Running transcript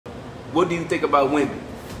What do you think about Wemby?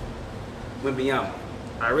 Wemby?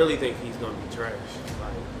 I really think he's gonna be trash.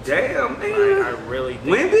 Like, damn, man. I really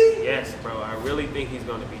think Wemby? Yes, bro. I really think he's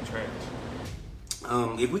gonna be trash.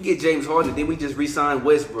 If we get James Harden, then we just re-sign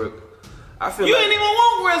Westbrook. I feel you like ain't even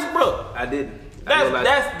want Westbrook. I didn't. I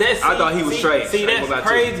thought he was trash. See, that's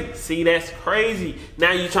crazy. See, that's crazy.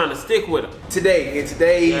 Now you trying to stick with him. Today, in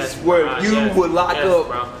today's world, you would lock up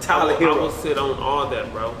bro. Tyler I Hero. will sit on all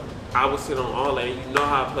that, bro. I will sit on all that. You know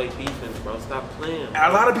how I play defense, bro. Stop playing. Bro.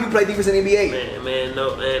 A lot of people play defense in the NBA. Man,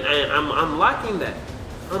 no, and I'm liking that.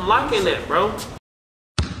 I'm liking that, bro.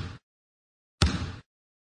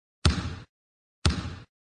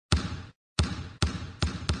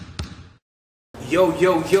 Yo,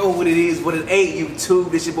 what it is, what it ain't, YouTube.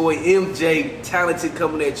 This your boy MJ, talented,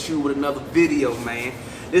 coming at you with another video, man.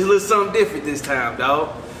 This a little something different this time,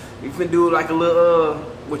 dog. We finna do like a little,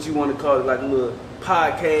 what you want to call it, like a little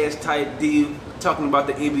podcast type deal, talking about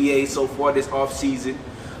the NBA so far this off season.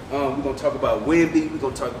 We're gonna talk about Wemby. We're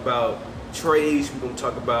gonna talk about trades. We're gonna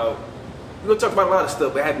talk about a lot of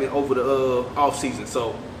stuff that happened over the off season.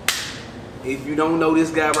 So if you don't know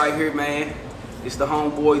this guy right here, man, it's the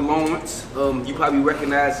homeboy Lawrence. You probably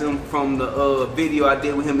recognize him from the video I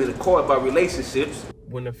did with him in the car about relationships.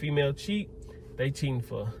 When a female cheat, they cheating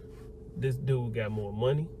for this dude got more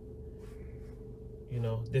money. You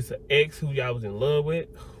know, this an ex who y'all was in love with.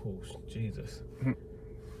 Oh, Jesus.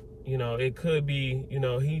 You know, it could be, you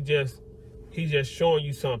know, he just showing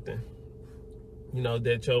you something, you know,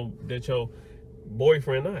 that your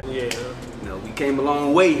boyfriend not. Yeah. You know, we came a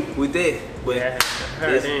long way with that, but yeah,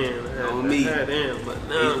 on me. But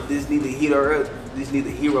no. This neither hero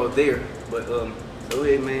there. But go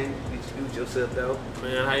ahead, man. Introduce yourself, though.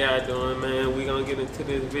 Man, how y'all doing, man? We gonna get into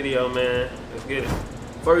this video, man. Let's get it.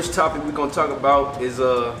 First topic we're gonna talk about is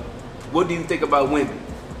what do you think about Wemby?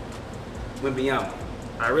 Wemby?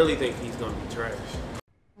 I really think he's gonna be trash.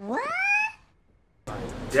 What?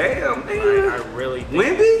 Damn, man. I really think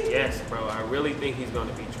Wemby? Yes, bro. I really think he's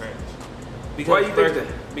gonna be trash. Why you think that?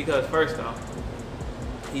 Because first off,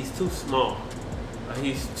 he's too small.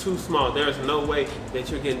 He's too small. There's no way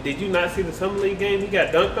that you're getting. Did you not see the Summer League game? He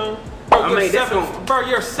got dunked on. Bro,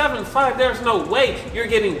 you're 7'5". There's no way you're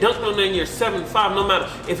getting dunked on and you're 7'5". No matter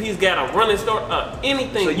if he's got a running start,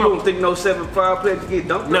 anything. So you don't think no 7'5" players get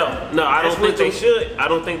dunked on? No, I don't think they should. I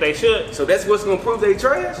don't think they should. So that's what's gonna prove they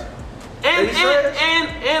trash.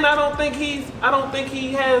 And I don't think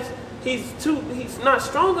he's not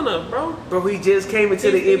strong enough, bro. Bro, he just came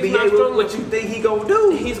into the NBA. What you think he gonna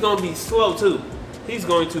do? He's gonna be slow too. He's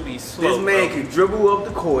going to be slow. This man can dribble up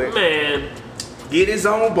the court, man, get his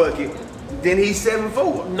own bucket. Then he's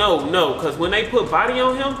 7'4". No, because when they put body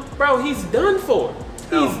on him, bro, he's done for.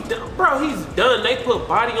 He's done. They put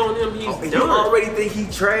body on him. He's done. You already think he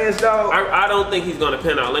trash, dog? I don't think he's gonna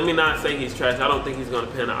pan out. Let me not say he's trash. I don't think he's gonna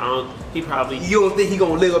pan out. He probably. You don't think he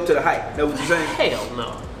gonna live up to the hype? That's what you're saying? Hell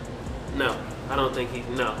no. No, I don't think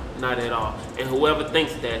not at all. And whoever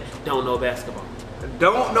thinks that don't know basketball.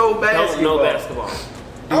 Don't know basketball. Don't know basketball.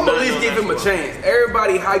 I'm gonna at least give him a chance.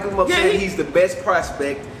 Everybody hype him up, saying he's the best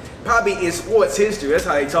prospect, probably in sports history. That's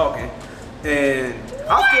how they talking. And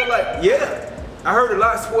I feel like, I heard a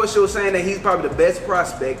lot of sports shows saying that he's probably the best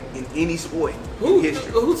prospect in any sport in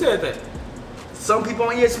history. Who said that? Some people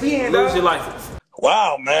on ESPN. Lose your license.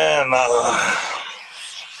 Wow, man.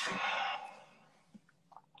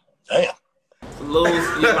 Damn. Lose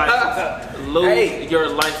your license. Lose your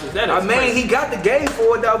license. That is crazy. He got the game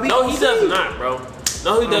for it, though. No, he does not, bro.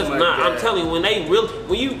 No, he does not. God. I'm telling you,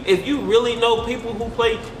 if you really know people who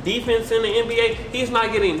play defense in the NBA, he's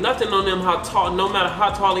not getting nothing on them no matter how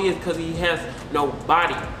tall he is, because he has no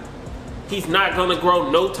body. He's not gonna grow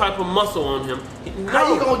no type of muscle on him.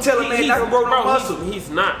 How you gonna tell a man not gonna grow no muscle? He's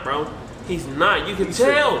not, bro. He's not. You can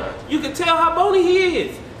tell. You can tell how bony he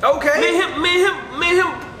is. Okay. Me and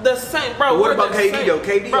him, the same, bro. What about KD though?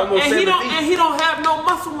 KD almost 7 feet. And he don't have no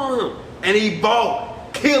muscle on him. And he balled.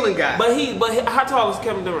 Killing guy. But how tall is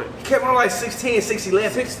Kevin Durant? Kevin Durant like 6'10", 6'11".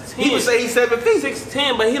 6'10". He would say he's 7 feet.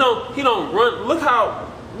 6'10", but he don't run. Look how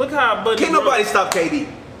Buddy. Can't nobody stop KD.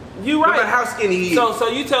 You right. No matter how skinny he is. So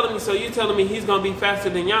you telling me he's gonna be faster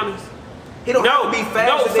than Giannis? He don't have to be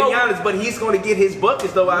faster than Giannis, but he's gonna get his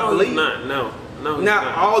buckets though. I believe. He's not. No.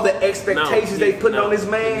 Now all the expectations they putting on this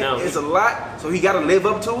man is a lot, so he got to live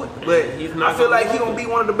up to it. But I feel like he's gonna be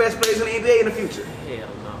one of the best players in the NBA in the future.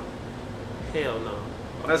 Hell no.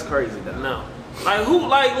 That's crazy, though. No.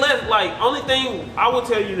 Only thing I will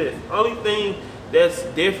tell you this. Only thing that's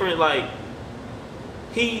different,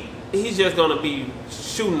 he's just gonna be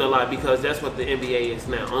shooting a lot because that's what the NBA is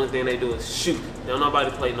now. Only thing they do is shoot. Don't nobody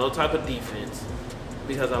play no type of defense.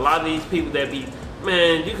 Because a lot of these people that be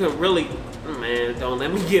Man, you can really, man, don't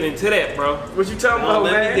let me get into that, bro. What you talking about,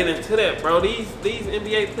 man? Let me get into that, bro. These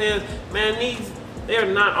NBA players, man, they're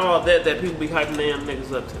not all that people be hyping them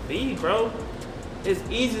niggas up to be, bro. It's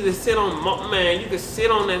easy to sit on, man. You can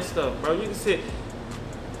sit on that stuff, bro. You can sit.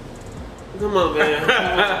 Come on, man.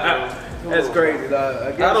 That's crazy,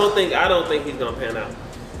 dog. I don't think he's gonna pan out.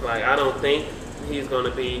 Like, I don't think he's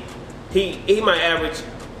gonna be. He might average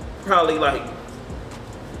probably like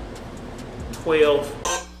 12.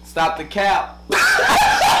 Stop the cap. Stop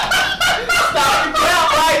the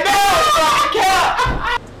cap right now. Stop the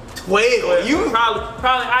cap. 12. You probably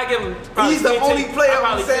I give him. He's the 15, only player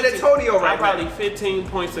on San Antonio right now. Probably 15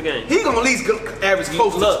 points a game. He gonna at least average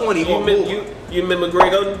close to 20 or more. You remember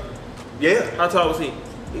Greg Oden? Yeah. How tall was he?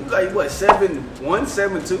 He was like what, 7'1",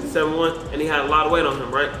 7'2"? 7'1", and he had a lot of weight on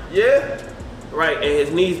him, right? Yeah. Right, and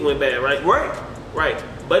his knees went bad, right? Right.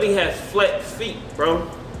 But he has flat feet, bro.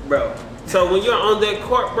 So when you're on that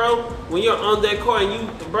court, and you,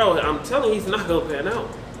 bro, I'm telling you, he's not gonna pan out,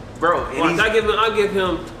 bro. Watch, I give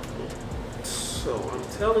him. So I'm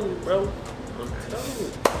telling you, bro. I'm telling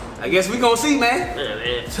you. I guess we gonna see, man.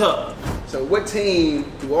 Man, tough. So what team,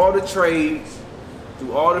 through all the trades,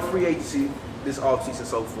 through all the free agency this offseason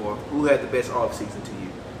so far, who had the best offseason to you?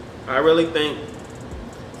 I really think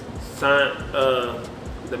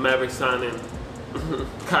the Mavericks signing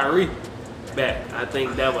Kyrie back. I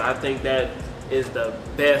think that is the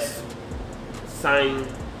best sign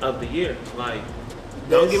of the year. Like,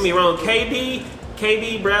 don't get me wrong, KD,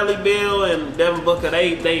 Bradley Beal, and Devin Booker,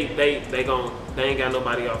 they ain't got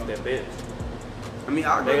nobody off their bench. I mean,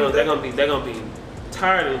 they're gonna be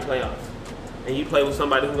tired in the playoffs, and you play with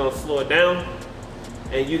somebody who's gonna slow it down,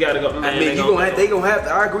 and you gotta go. Man, I mean, they gonna have to.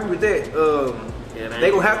 I agree with that.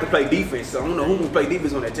 They gonna have to play defense. So I don't know who gonna play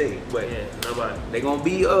defense on that team, but nobody. They gonna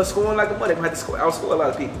be scoring like a butt. They gonna have to outscore a lot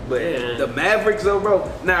of people. But the Mavericks, though, bro.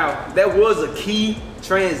 Now that was a key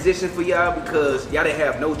transition for y'all because y'all didn't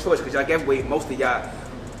have no choice because y'all gave away most of y'all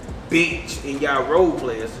bench and y'all role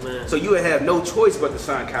players. Man. So you would have no choice but to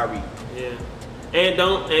sign Kyrie. Yeah, and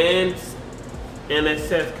that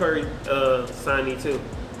Seth Curry signee too.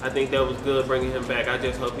 I think that was good bringing him back. I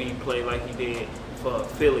just hope he played like he did for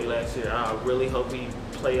Philly last year. I really hope he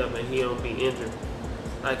play up and he don't be injured.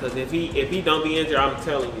 Like, cause if he don't be injured, I'm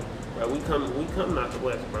telling you, bro, we come out the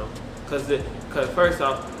West, bro. Cause first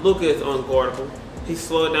off, Luka is unguardable. He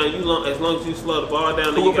slowed down. As long as you slow the ball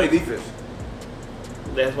down, who will play defense?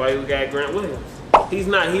 That's why we got Grant Williams. He's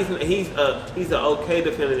an okay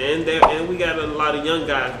defender, and we got a lot of young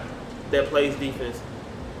guys that plays defense.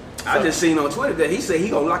 So, I just seen on Twitter that he said he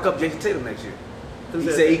gonna lock up Jason Tatum next year.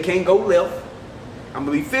 He said he can't go left. I'm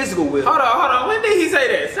gonna be physical with him. Hold on. When did he say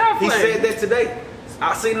that? Stop playing. He said that today.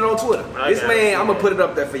 I seen it on Twitter. This man, I'm gonna put it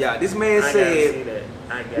up there for y'all. This man said,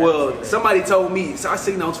 well, somebody told me, so I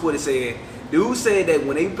seen on Twitter saying, dude said that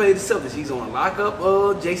when they play the Celtics, he's gonna lock up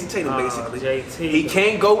Jason Tatum basically. JT. He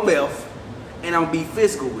can't go left, and I'm gonna be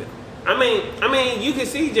physical with him. I mean, you can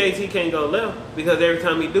see JT can't go left because every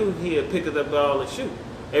time he do, he'll pick up the ball and shoot.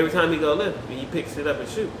 Every time he go left, he picks it up and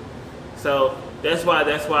shoot. So that's why I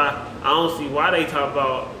don't see why they talk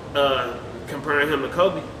about comparing him to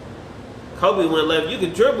Kobe. Kobe went left. You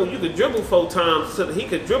could dribble 4 times. He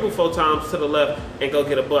could dribble 4 times to the left and go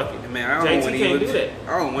get a bucket. Man, JT can't do that.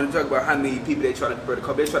 I don't want to talk about how many people they try to compare to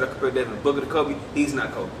Kobe. They try to compare Devin Booker to Kobe. He's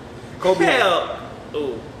not Kobe.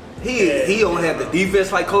 He don't have the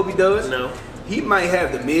defense like Kobe does. No. He might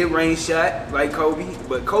have the mid-range shot like Kobe,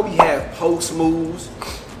 but Kobe has post moves.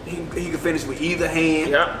 He can finish with either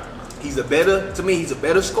hand. Yeah. He's a better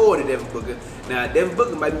scorer than Devin Booker. Now, Devin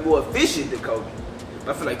Booker might be more efficient than Kobe.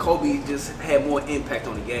 I feel like Kobe just had more impact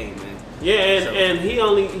on the game, man. Yeah, and he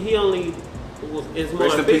only is more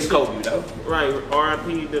rest in peace, Kobe, though. Right,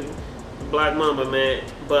 R.I.P. the Black Mamba, man.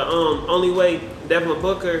 But only way Devin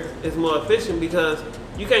Booker is more efficient because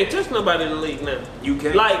you can't touch nobody in the league now. You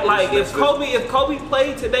can't. Like if Kobe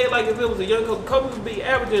played today, like if it was a young Kobe would be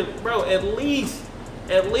averaging, bro, at least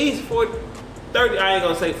 40, 30. I ain't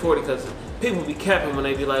gonna say 40 because people be capping when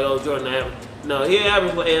they be like, oh, Jordan average. No, he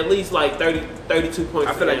averaged at least like 32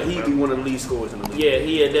 points. I feel like he'd be one of the lead scorers in the league. Yeah,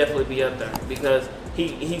 he'd definitely be up there because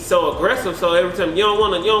he's so aggressive. So every time you don't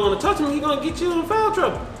want to touch him, he's gonna get you in foul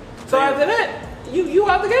trouble. So after that, you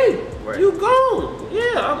out the game. Right. You gone.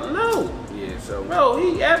 Yeah, no. Yeah, so bro,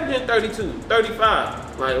 he averaging 32,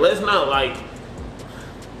 35. Like, let's not like.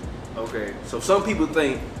 Okay, so some people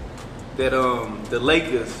think that the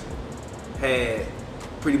Lakers had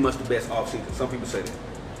pretty much the best offseason. Some people say that.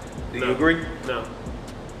 Do you agree? No.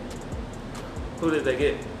 Who did they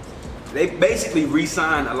get? They basically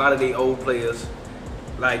re-signed a lot of their old players,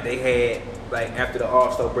 like they had, like after the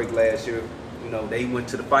All-Star break last year. know, they went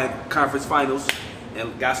to the conference finals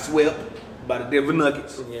and got swept by the Denver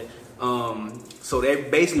Nuggets. Yeah. So they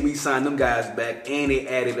basically re-signed them guys back, and they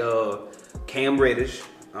added Cam Reddish.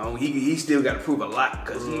 He still got to prove a lot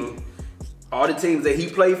because all the teams that he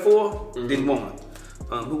played for didn't want him.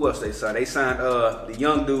 Who else they signed? They signed the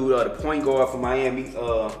young dude, the point guard from Miami,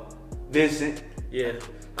 Vincent. Yeah,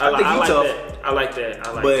 I think he's tough. that. I like that.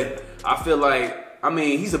 But I feel like, I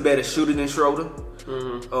mean, he's a better shooter than Schroeder.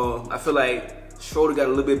 I feel like Schroeder got a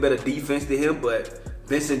little bit better defense than him, but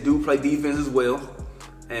Vincent do play defense as well.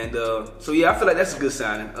 And so yeah, I feel like that's a good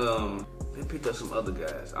signing. They picked up some other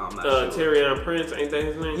guys. I'm not sure. Terrion Prince, ain't that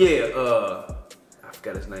his name? Yeah, I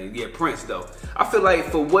forgot his name. Yeah, Prince though. I feel like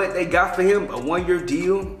for what they got for him, a 1-year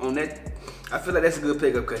deal on that, I feel like that's a good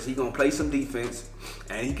pickup because he's gonna play some defense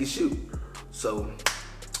and he can shoot. So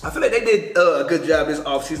I feel like they did a good job this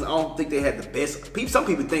offseason. I don't think they had the best. Some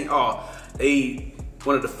people think, they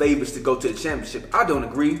one of the favorites to go to the championship. I don't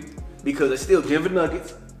agree because they're still Denver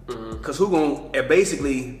Nuggets. Because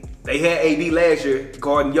basically, they had AD last year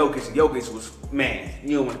guarding Jokic. Jokic was, man,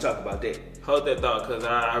 you don't want to talk about that. Hold that thought, because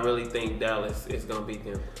I really think Dallas is going to beat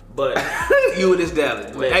them. But you and this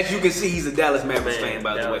Dallas. Man. As you can see, he's a Dallas Mavericks fan,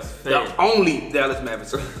 by the way. The only Dallas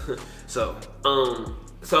Mavericks fan. So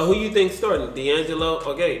who you think starting, D'Angelo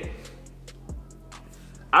or Gabe?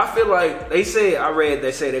 I feel like they say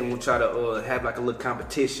they're going to try to have like a little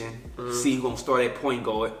competition, see who's going to start at point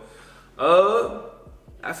guard.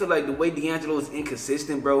 I feel like the way D'Angelo is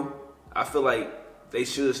inconsistent, bro, I feel like they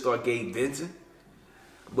should start Gabe Vincent.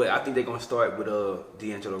 But I think they're gonna start with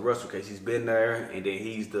D'Angelo Russell because he's been there, and then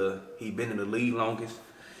he's been in the league longest.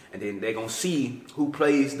 And then they're gonna see who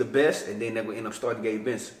plays the best, and then they're gonna end up starting Gabe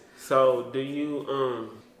Vincent. So do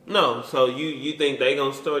you no? So you think they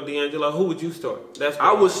gonna start D'Angelo? Who would you start?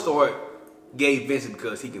 I would start Gabe Vincent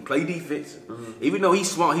because he can play defense. Even though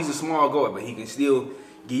he's small, he's a small guard, but he can still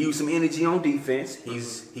give you some energy on defense.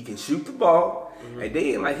 He can shoot the ball, and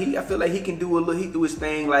then I feel like he can do his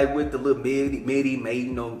thing like with the little midi,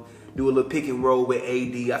 do a little pick and roll with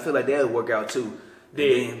AD. I feel like that would work out too.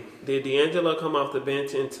 Did D'Angelo come off the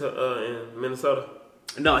bench in Minnesota?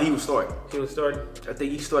 No, he was starting. He was starting. I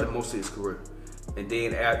think he started most of his career, and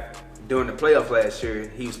then during the playoff last year,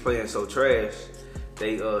 he was playing so trash.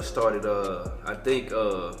 They started I think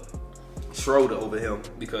Schroeder over him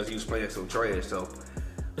because he was playing so trash. So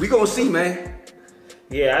we gonna see, man.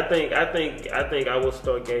 Yeah, I think I will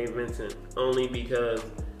start Gabe Vincent only because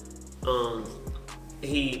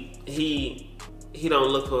he don't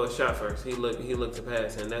look for a shot first. He look to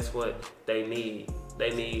pass, and that's what they need.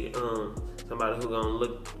 They need somebody who gonna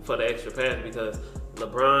look for the extra pass because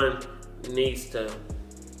LeBron needs to.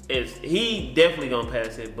 He definitely gonna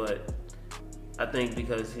pass it, but I think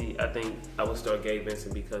I will start Gabe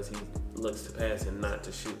Vincent because he looks to pass and not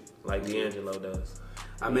to shoot like D'Angelo does.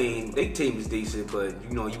 I mean, their team is decent, but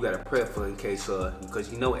you got to prep for in case because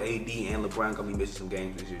AD and LeBron gonna be missing some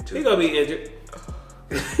games this year too. He gonna be injured.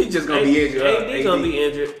 He's just gonna be injured. AD gonna be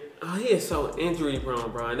injured. Oh, he is so injury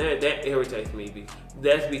prone, bro, and that irritates me.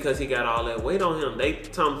 That's because he got all that weight on him.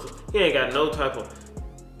 He ain't got no type of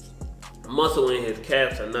muscle in his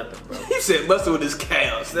calves or nothing, bro. He said muscle in his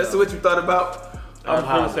calves. That's what you thought about? I'm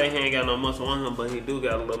gonna say he ain't got no muscle on him, but he do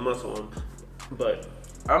got a little muscle on him. But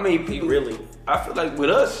I mean, people really. I feel like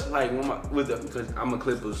with us, because I'm a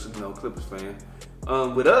Clippers fan.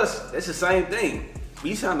 With us, it's the same thing.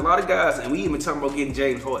 We signed a lot of guys, and we even talking about getting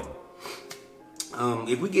James Harden.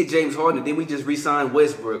 If we get James Harden, and then we just re-sign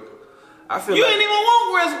Westbrook. I feel you like ain't even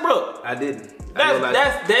want Westbrook. I didn't.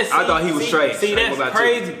 I thought he was trash. See, that's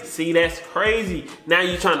crazy. See, that's crazy. Now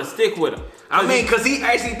you trying to stick with him. I mean, because he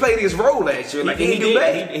actually played his role last year. He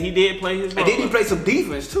did play his role. And then he played some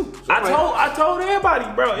defense too. So I told everybody,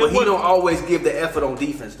 bro. But he don't always give the effort on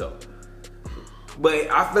defense though. But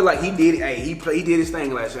I feel like he did. Hey, he did his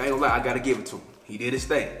thing last year. I ain't gonna lie. I gotta give it to him. He did his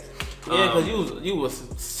thing. Yeah, because you was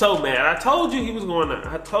so mad. I told you he was going to.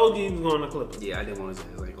 I told you he was going to Clippers. Yeah, I didn't want his ass.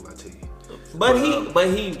 I ain't gonna lie to you. But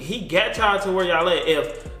he got y'all to where y'all at.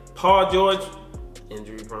 If Paul George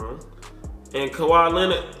injury prone and Kawhi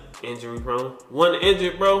Leonard injury prone, one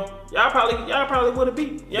injured, bro, y'all probably would have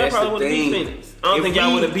beat. Y'all probably would have beat Phoenix. I don't think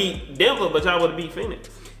y'all would have beat Denver, but y'all would have beat Phoenix.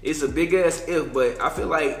 It's a big ass if, but I feel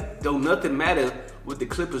like don't nothing matter what the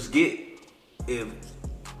Clippers get if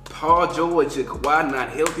Paul George and Kawhi not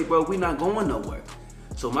healthy, bro. We not going nowhere.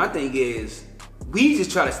 So my thing is, we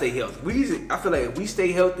just try to stay healthy. I feel like if we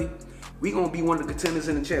stay healthy, we gonna be one of the contenders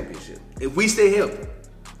in the championship. If we stay healthy,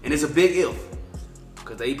 and it's a big if,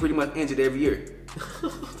 because they pretty much injured every year.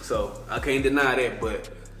 So I can't deny that. But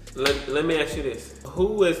let me ask you this: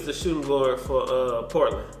 who is the shooting guard for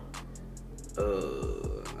Portland?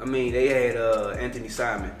 I mean, they had Anthony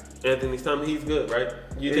Simon. Anthony Simon, he's good, right?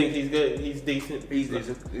 You think he's good? He's decent? He's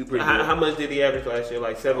decent. He's pretty good. How much did he average last year?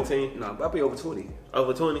 Like 17? No, probably over 20.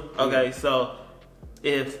 Over 20? Okay, so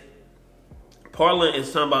if Portland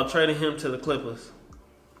is talking about trading him to the Clippers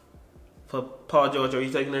for Paul George, are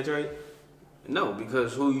you taking that trade? No,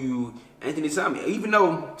 because Anthony Simon, even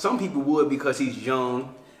though some people would because he's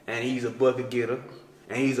young and he's a bucket getter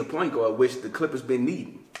and he's a point guard, which the Clippers been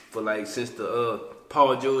needing for since the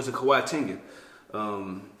Paul George and Kawhi tenure.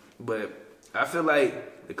 But I feel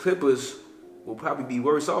like the Clippers will probably be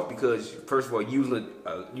worse off because, first of all, you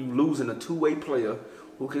losing a two-way player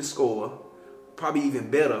who can score, probably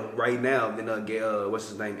even better right now than what's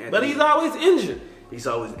his name? Anthony. But he's always injured. He's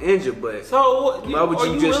always injured, but so why would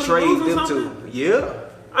you just really trade them something? to? Yeah.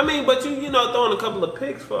 I mean, but you throwing a couple of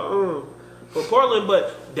picks for Portland,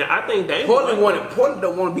 but I think they Portland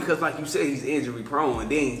don't want him because, like you said, he's injury prone, and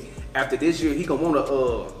then after this year, he gonna want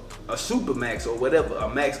a super max or whatever, a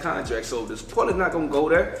max contract. So this Portland not gonna go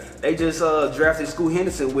there. They just drafted Scoot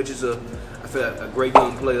Henderson, which is I feel like a great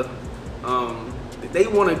young player. They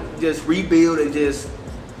want to just rebuild and just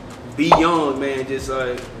be young, man. Just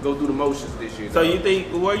go through the motions this year. So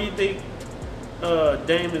where you think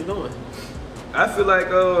Dame is going? I feel like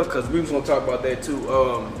because we was gonna talk about that too.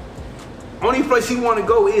 Only place he want to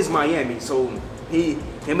go is Miami. So him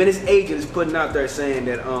and his agent is putting out there saying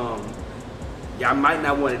that y'all might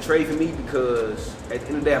not want to trade for me because at the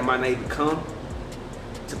end of the day I might not even come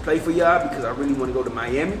to play for y'all because I really want to go to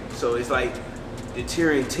Miami. So it's like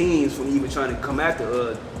deterring teams from even trying to come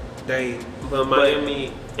after Dame. But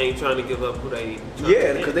Miami ain't trying to give up who they.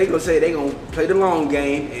 Yeah, because they gonna say they gonna play the long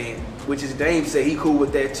game, and which is Dame said he cool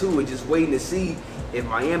with that too, and just waiting to see if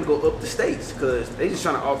Miami go up the stakes because they just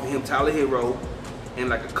trying to offer him Tyler Hero and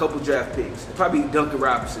like a couple draft picks, probably Duncan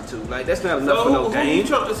Robinson too. Like that's not enough for no Dame.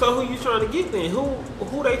 So who you trying to get then?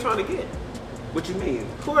 Who they trying to get? What you mean?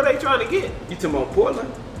 Who are they trying to get? You talking about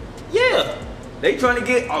Portland? Yeah. They trying to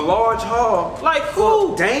get a large haul. Like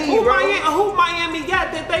who? Dame, bro. Who Miami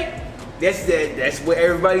got that they? That's what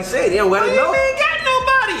everybody said. They don't gotta know. Miami ain't got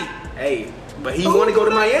nobody. Hey, but he want to go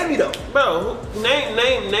to Miami though. Bro,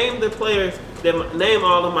 name the players. Name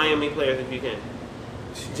all the Miami players if you can.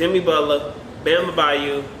 Jimmy Butler, Bam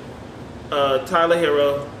Adebayo, Tyler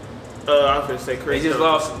Hero. I was gonna say Chris. They just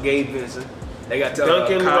lost Gabe Vincent. They got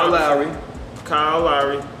Duncan Kyle Lowry. Kyle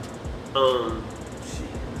Lowry.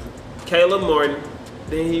 Caleb Morton.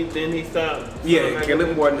 Then he stopped. Yeah,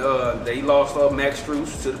 Caleb Morton. They lost Max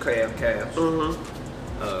Strus to the Cavs.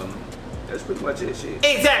 Mm-hmm. That's pretty much it. Shit.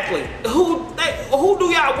 Exactly. Who do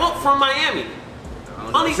y'all want from Miami?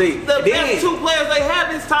 Only the best two players they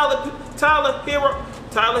have is Tyler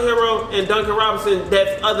Hero and Duncan Robinson.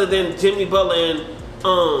 That's other than Jimmy Butler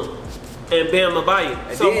and Bam Adebayo.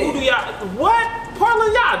 So who do y'all? What?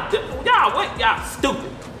 Portland, y'all what? Y'all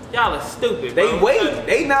stupid. Y'all are stupid. They wait.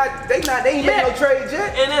 They ain't made no trades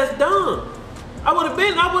yet. And that's dumb.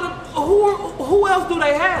 Who else do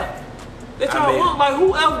they have? That y'all want? Like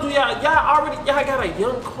who else do y'all got a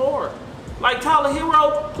young core. Like Tyler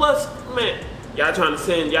Hero plus man. Y'all trying to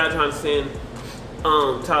send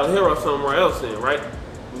Tyler Hero somewhere else in, right?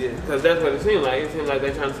 Yeah. Because that's what it seems like. It seems like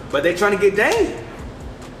they're trying to. But they trying to get Dame.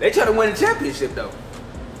 They trying to win the championship though.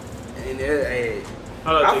 And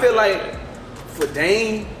I feel like for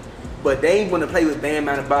Dame, but Dame want to play with Bam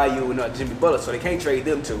Adebayo and Jimmy Butler, so they can't trade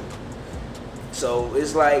them too. So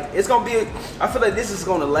it's like it's gonna be. I feel like this is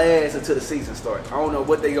gonna last until the season starts. I don't know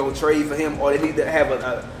what they gonna trade for him, or they need to have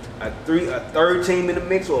a third team in the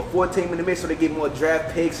mix or a fourth team in the mix, so they get more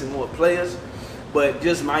draft picks and more players. But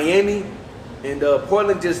just Miami and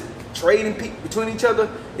Portland just trading between each other,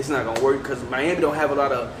 it's not gonna work because Miami don't have a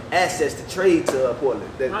lot of assets to trade to Portland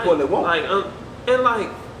that Portland won't.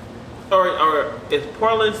 Or is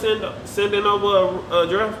Portland sending over a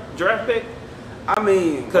draft pick? I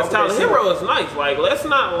mean, because Tyler Hero is nice. Like, let's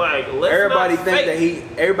everybody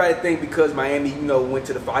think because Miami, went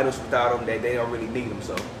to the finals without him that they don't really need him.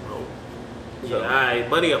 So. Yeah, all right,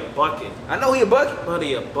 Buddy a bucket. I know he a bucket.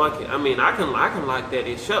 Buddy a bucket. I mean, I can lock that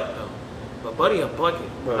ish up though. But Buddy a bucket.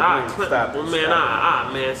 Bro, man,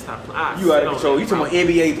 stop. You out of control. You talking about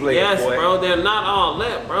NBA players, yes, boy. bro. They're not all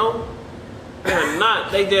that, bro. They're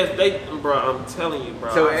not. Bro. I'm telling you,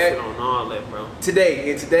 bro. So I sit on all that, bro. In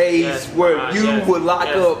today's world, you would lock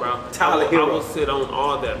up bro. Tyler Hero. I will sit on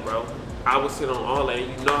all that, bro. I will sit on all that.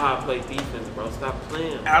 You know how I play defense, bro. Stop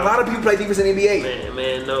playing. Bro. A lot of people play defense in the NBA.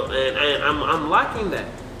 Man, no, and I'm locking that.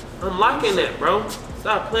 I'm locking that, bro.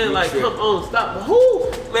 Stop playing come on, stop.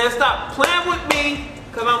 Man, stop playing with me,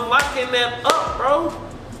 cause I'm locking that up, bro.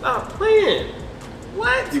 Stop playing.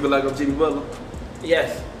 What? You can lock up Jimmy Butler?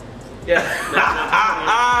 Yes,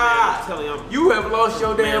 Yeah. I'm telling you, you have lost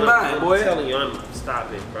your damn mind, boy. I'm telling you,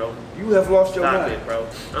 stop it, bro. You have lost your mind. Stop it,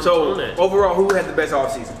 bro. So, overall, who had the best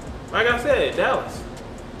offseason? Like I said, Dallas.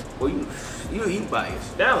 Well, you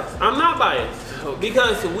biased. Dallas. I'm not biased.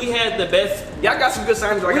 Because we had the best. Y'all got some good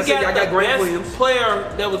signings. Like I said, y'all got Grant Williams.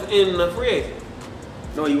 Player that was in the free agent.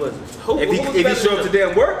 No, he wasn't. If he showed up to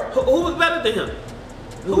damn work, who was better than him?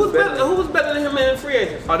 Who was better than him in free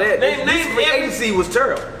agents? Oh, this free agency was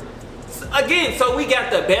terrible. Again, so we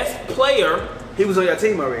got the best player. He was on your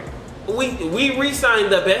team already. We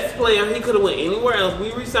re-signed the best player. He could have went anywhere else.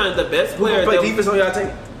 We re-signed the best player. Who play defense on your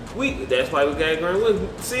team? That's why we got Grant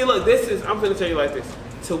Williams. See, look, I'm finna tell you like this.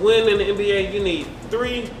 To win in the NBA,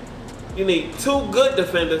 you need 2 good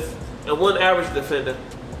defenders and 1 average defender,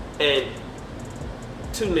 and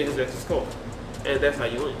 2 niggas that can score, and that's how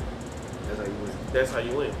you win. That's how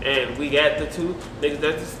you win. And we got the 2 niggas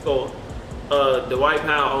that can score. Dwight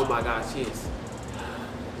Powell, oh my gosh, yes.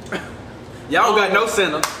 Y'all got no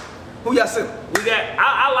center. Who y'all center? We got.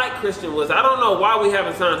 I like Christian Woods. I don't know why we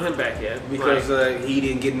haven't signed him back yet. Because he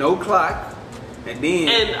didn't get no clock, and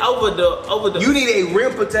then over the you need a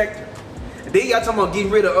rim protector. And then y'all talking about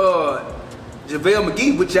getting rid of JaVale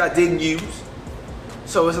McGee, which y'all didn't use.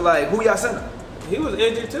 So it's like, who y'all center? He was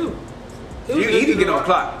injured too. He didn't get no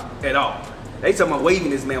clock at all. They talking about waiving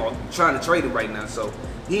this man or trying to trade him right now, so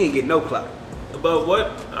he ain't get no clock. But what?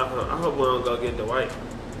 I hope we don't go get Dwight.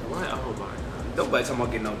 Dwight, oh my God. Nobody talking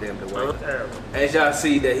about getting no damn Dwight. As y'all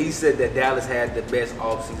see, that he said that Dallas had the best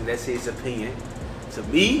offseason. That's his opinion. To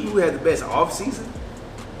me, who had the best offseason?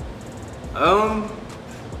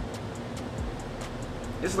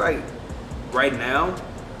 It's like right now,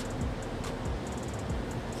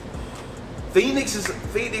 Phoenix,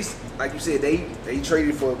 like you said, they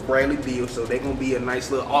traded for Bradley Beal, so they're gonna be a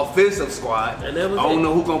nice little offensive squad. And that was I don't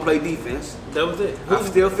know who's gonna play defense. That was it. I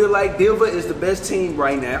still feel like Denver is the best team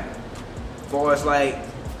right now, as far as like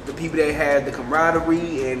the people that had the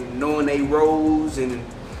camaraderie and knowing they roles, and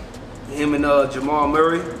him and Jamal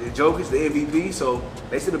Murray, the Jokers, the MVP. So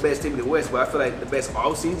they still the best team in the West. But I feel like the best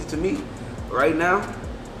offseason to me right now,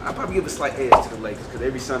 I'll probably give a slight edge to the Lakers because they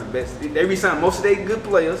re-signed most of their good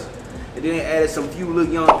players. And then they added some few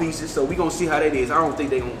little young pieces, so we gonna see how that is. I don't think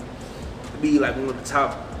they gonna be like one of the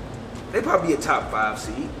top. They probably be a top 5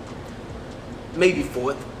 seed, maybe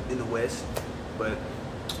 4th in the West. But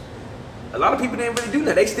a lot of people didn't really do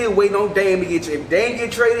that. They still waiting on Dame to get traded. If Dame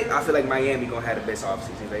get traded, I feel like Miami gonna have the best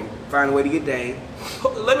offseason. They find a way to get Dame.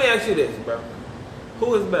 Let me ask you this, bro.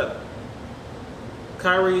 Who is better,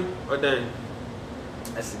 Kyrie or Dame?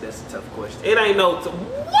 That's a tough question. It ain't no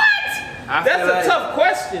what? That's a tough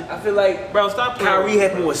question. I feel like, bro, stop playing. Kyrie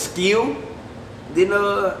had more skill than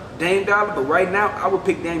Dame Dollar, but right now I would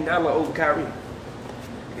pick Dame Dollar over Kyrie.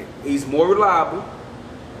 He's more reliable.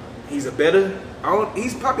 He's a better.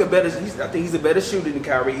 He's probably a better. I think he's a better shooter than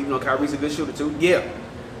Kyrie, even though Kyrie's a good shooter too.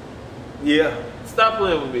 Yeah. Stop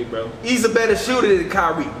playing with me, bro. He's a better shooter than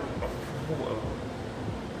Kyrie.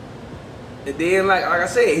 And then, like I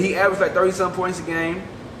said, he averaged like 30-something points a game.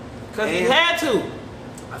 Cause he had to.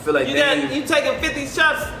 I feel like you taking 50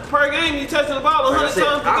 shots per game. You touching the ball 100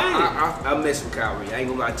 times per game. I mess with Kyrie. I ain't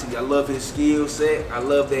gonna lie to you. I love his skill set. I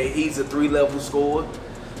love that he's a 3-level scorer.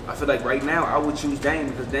 I feel like right now I would choose Dame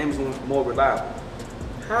because Dame is more reliable.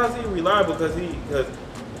 How is he reliable? Because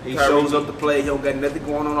he shows up to play. He don't got nothing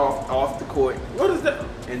going on off the court. What is that?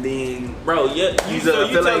 And then, bro, you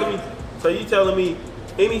telling me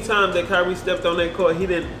anytime that Kyrie stepped on that court, he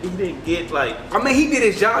didn't get like. I mean, he did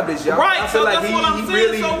his job this year. Right. I feel like that's what I'm saying.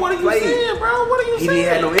 Really so what are you saying, bro? What are you saying? He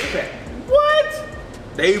didn't have no impact. What?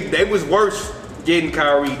 They was worse getting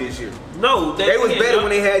Kyrie this year. No, they was better when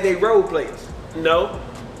they had their role players. No,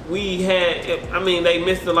 they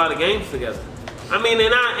missed a lot of games together. I mean,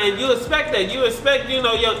 and you expect that. You expect, you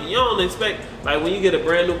don't expect, like when you get a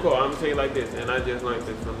brand new car, I'm gonna tell you like this, and I just learned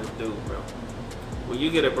this from this dude, bro. When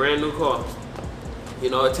you get a brand new car,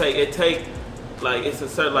 it take, like, it's a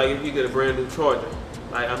certain, like, if you get a brand new Charger,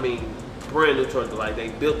 like, brand new Charger, like, they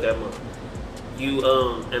built that one.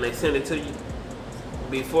 And they send it to you,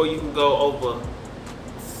 before you can go over,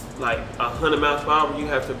 like, 100 miles per hour, you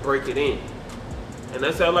have to break it in. And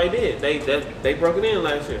that's how they did. They broke it in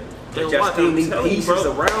last year. But y'all still need pieces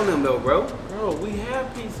around them, though, bro. Bro, we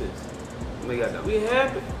have pieces. We have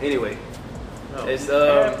it. Anyway, we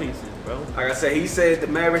have pieces, bro. Like I said, he said the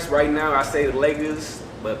Mavericks right now. I say the Lakers,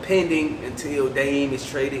 but pending until Dame is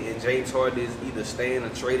traded and James Harden is either staying or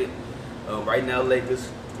traded. Right now, Lakers.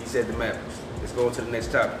 He said the Mavericks. Let's go on to the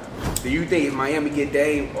next topic. Do you think if Miami get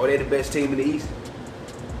Dame, are they the best team in the East?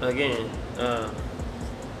 Again,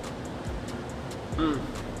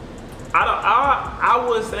 I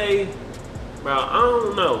would say Bro, I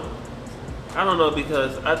don't know. I don't know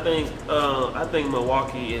because I think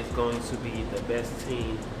Milwaukee is going to be the best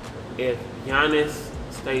team if Giannis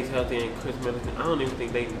stays healthy and Chris Middleton. I don't even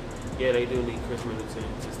think they do need Chris Middleton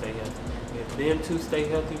to stay healthy. If them two stay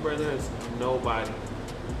healthy, brother, there's nobody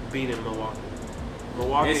beating Milwaukee.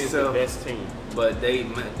 Milwaukee is the best team. But the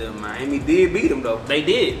Miami did beat them though. They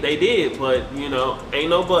did, but you know, ain't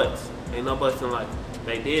no buts in life.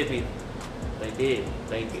 They did beat them. They did.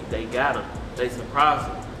 They got them. They surprised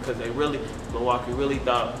them because Milwaukee really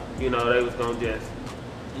thought, you know, they was gonna just.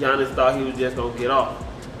 Giannis thought he was just gonna get off,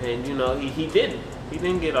 and you know he didn't. He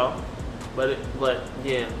didn't get off. But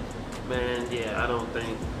yeah, man, yeah,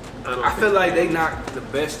 I feel like they not the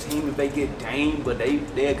best team if they get Dame, but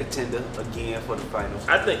they're a contender again for the finals.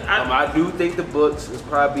 I do think the Bucks is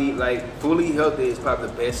probably like fully healthy is probably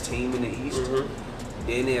the best team in the East. Mm-hmm.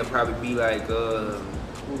 Then they'll probably be like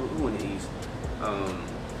who in the East?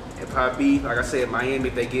 It'll probably be like I said, Miami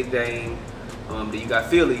if they get Dame. Then you got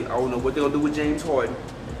Philly. I don't know what they're gonna do with James Harden.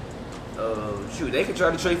 Shoot, they could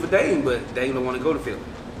try to trade for Dame, but Dame don't want to go to Philly.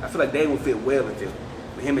 I feel like Dame would fit well in Philly.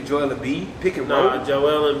 With him and Joel Embiid, pick and roll. Nah,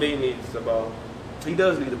 Joel Embiid needs the ball. He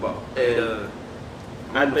does need the ball. And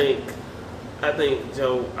I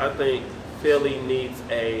think Philly needs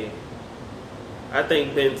I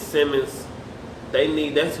think Ben Simmons.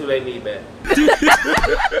 That's who they need back.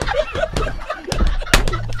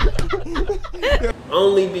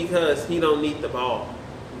 Only because he don't need the ball.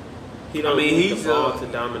 He don't need the ball to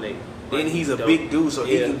dominate. Then he's a big dude, so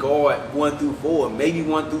he can guard 1 through 4, maybe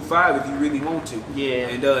 1 through 5 if you really want to. Yeah.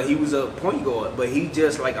 And he was a point guard, but he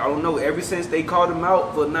just like I don't know. Ever since they called him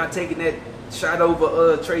out for not taking that shot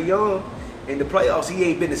over Trae Young in the playoffs, he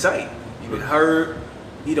ain't been the same. He been hurt.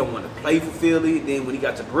 He don't want to play for Philly. Then when he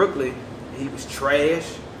got to Brooklyn, he was trash.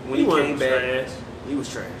 When he came back, he was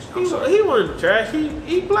trash. He wasn't trash.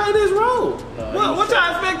 He played his role. What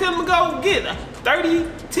y'all expect him to go get? 30,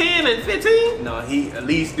 10, and 15? No, he at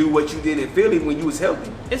least do what you did in Philly when you was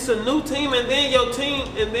healthy. It's a new team, and then your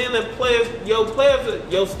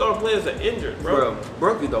star players are injured, bro.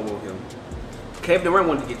 Brooklyn don't want him. Kevin Durant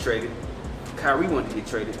wanted to get traded. Kyrie wanted to get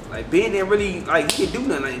traded. Like Ben didn't really he could do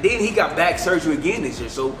nothing. Like, then he got back surgery again this year.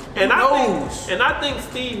 So I think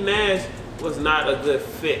Steve Nash was not a good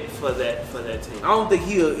fit for that team. I don't think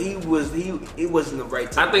it wasn't the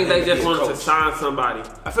right time. I think they just wanted to sign somebody.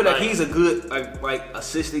 I feel like he's a good like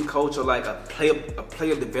assistant coach or like a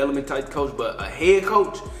player development type coach, but a head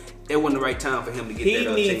coach, it wasn't the right time for him to get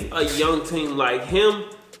that team. He needs a young team like him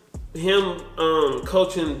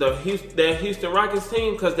coaching their Houston Rockets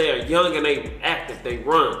team because they are young and they active, they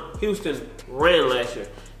run. Houston ran last year.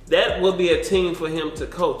 That would be a team for him to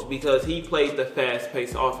coach because he played the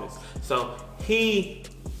fast-paced offense. So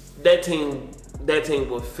that team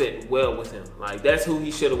would fit well with him. Like that's who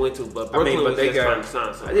he should have went to. But Brooklyn was just trying to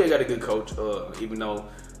sign somebody. I think they got a good coach. Even though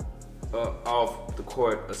off the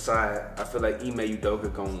court aside, I feel like Ime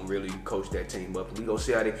Udoka gonna really coach that team up. We gonna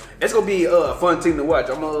see how it's gonna be a fun team to watch.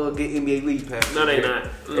 I'm gonna get NBA League Pass. No, they not.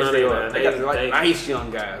 No, they not. They got nice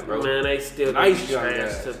young guys, bro. Man, they still nice young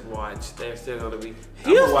guys to watch. They're still gonna be.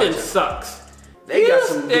 Houston sucks. They got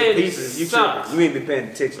some good pieces. You ain't been paying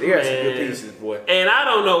attention. They got some good pieces, boy. And I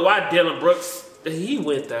don't know why Dylan Brooks. He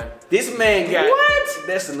went there. This man got what?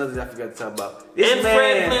 That's another thing I forgot to talk about.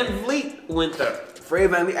 Fred VanVleet went there. Fred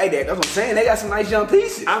VanVleet, that's what I'm saying. They got some nice young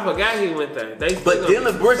pieces. I forgot he went there. But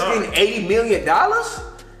Dylan Brooks getting $80 million?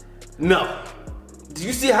 No. Did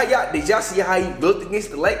y'all see how he looked against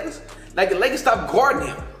the Lakers? Like the Lakers stopped guarding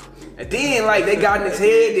him. And then they got in his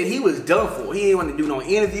head that he was done for. He didn't want to do no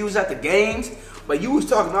interviews at the games. But you was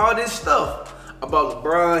talking all this stuff about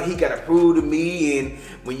LeBron. He got to prove to me, and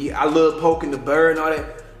I love poking the bird and all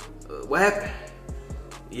that. What happened?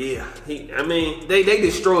 Yeah, they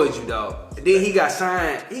destroyed you, dog. And then he got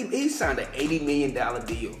signed. He signed an $80 million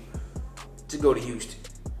deal to go to Houston.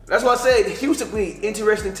 That's why I said Houston be an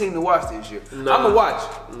interesting team to watch this year. I'm gonna watch.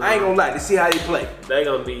 I ain't gonna lie to see how they play. They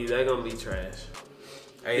gonna be trash.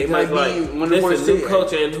 Hey, it might be one of the worst. This new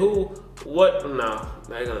coach and what? No,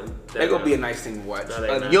 they're gonna be a nice team to watch. No,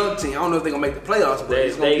 a young team. I don't know if they're gonna make the playoffs, but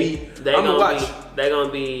it's gonna be. I'm gonna watch. They're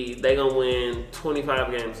gonna win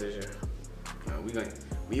 25 games this year. No, we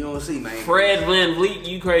gonna see, man. Fred VanVleet,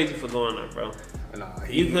 you crazy for going there, bro? Nah,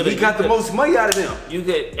 he got the most money out of them.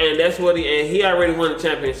 And that's what he already won the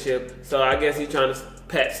championship. So I guess he's trying to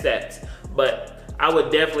pat stats. But I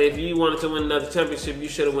would definitely, if you wanted to win another championship, you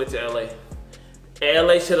should have went to LA.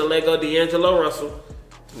 LA should have let go D'Angelo Russell.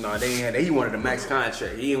 No, he wanted a max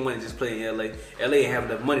contract. He didn't want to just play in LA. LA didn't have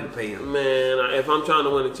enough money to pay him. Man, if I'm trying to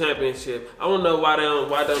win a championship, I don't know why don't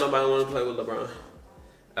nobody want to play with LeBron.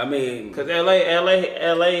 I mean, because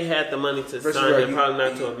LA had the money to sign him, probably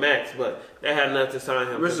not to a max, but they had enough to sign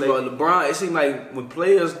him. First of all, LeBron, it seemed like when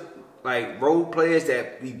players, like role players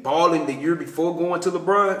that be balling the year before going to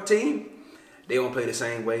LeBron team, they don't play the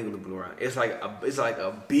same way with LeBron. It's like a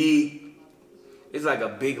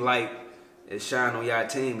big light that shine on y'all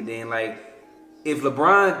team, and then like if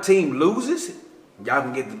LeBron team loses, y'all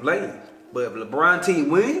can get the blame. But if LeBron team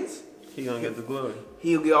wins, he gonna get the glory.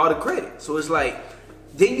 He'll get all the credit. So it's like,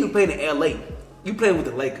 then you play in LA. You playing with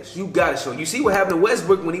the Lakers. You gotta show. You see what happened to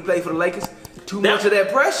Westbrook when he played for the Lakers? Too much of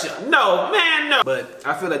that pressure. No, man, no. But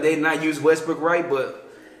I feel like they not use Westbrook right, but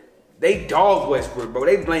they dogged Westbrook, bro.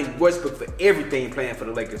 They blamed Westbrook for everything playing for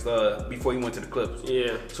the Lakers before he went to the Clippers.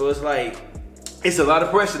 Yeah. So it's like, it's a lot of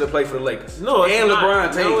pressure to play for the Lakers. No, it's and not.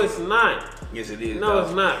 LeBron James. No, it's not. Yes, it is. No,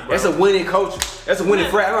 it's not, bro. That's a winning coach. That's a winning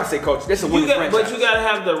franchise. I don't say coach. That's a winning franchise. But you gotta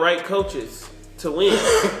have the right coaches to win.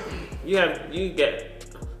 you got.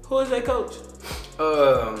 Who is that coach?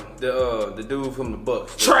 The dude from the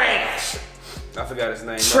Bucks. Trash. I forgot his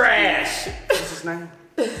name. Trash. What's his name?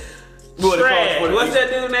 Trash. What's that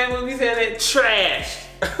dude's name when we said that? Trash.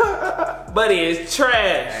 Buddy is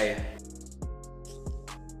trash. Hey.